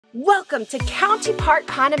Welcome to County Park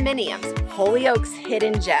Condominiums, Holyoke's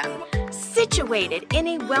hidden gem. Situated in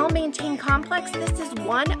a well-maintained complex, this is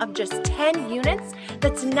one of just 10 units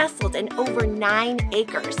that's nestled in over 9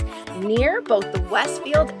 acres, near both the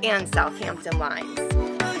Westfield and Southampton lines.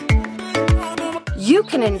 You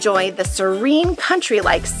can enjoy the serene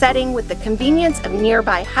country-like setting with the convenience of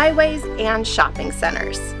nearby highways and shopping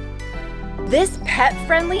centers. This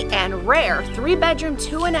pet-friendly and rare 3-bedroom,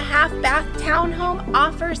 2.5-bath townhome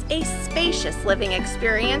offers a spacious living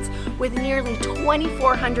experience with nearly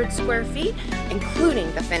 2,400 square feet,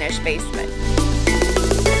 including the finished basement.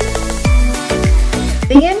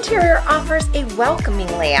 The interior offers a welcoming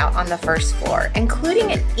layout on the first floor,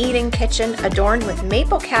 including an eat-in kitchen adorned with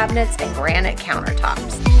maple cabinets and granite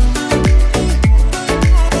countertops.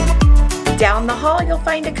 Down the hall, you'll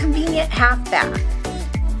find a convenient half-bath.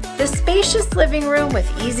 The spacious living room with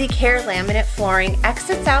easy care laminate flooring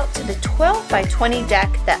exits out to the 12 by 20 deck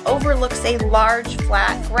that overlooks a large,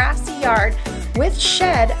 flat, grassy yard with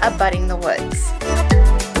shed abutting the woods.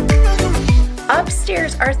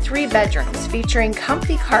 Upstairs are 3 bedrooms featuring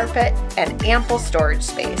comfy carpet and ample storage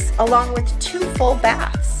space, along with 2 full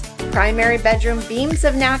baths. Primary bedroom beams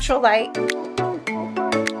of natural light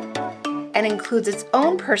and includes its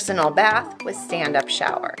own personal bath with stand-up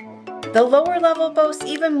shower. The lower level boasts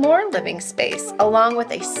even more living space, along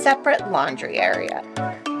with a separate laundry area.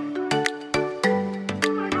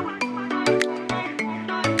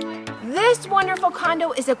 This wonderful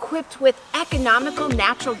condo is equipped with economical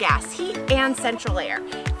natural gas heat and central air.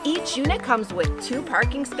 Each unit comes with 2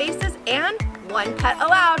 parking spaces and 1 pet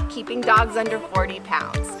allowed, keeping dogs under 40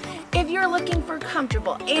 pounds. If you're looking for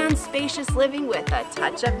comfortable and spacious living with a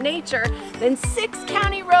touch of nature, then 6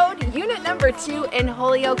 County Road, Unit Number 2 in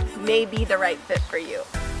Holyoke may be the right fit for you.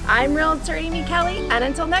 I'm Realtor Amy Kelly, and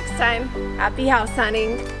until next time, happy house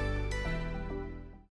hunting.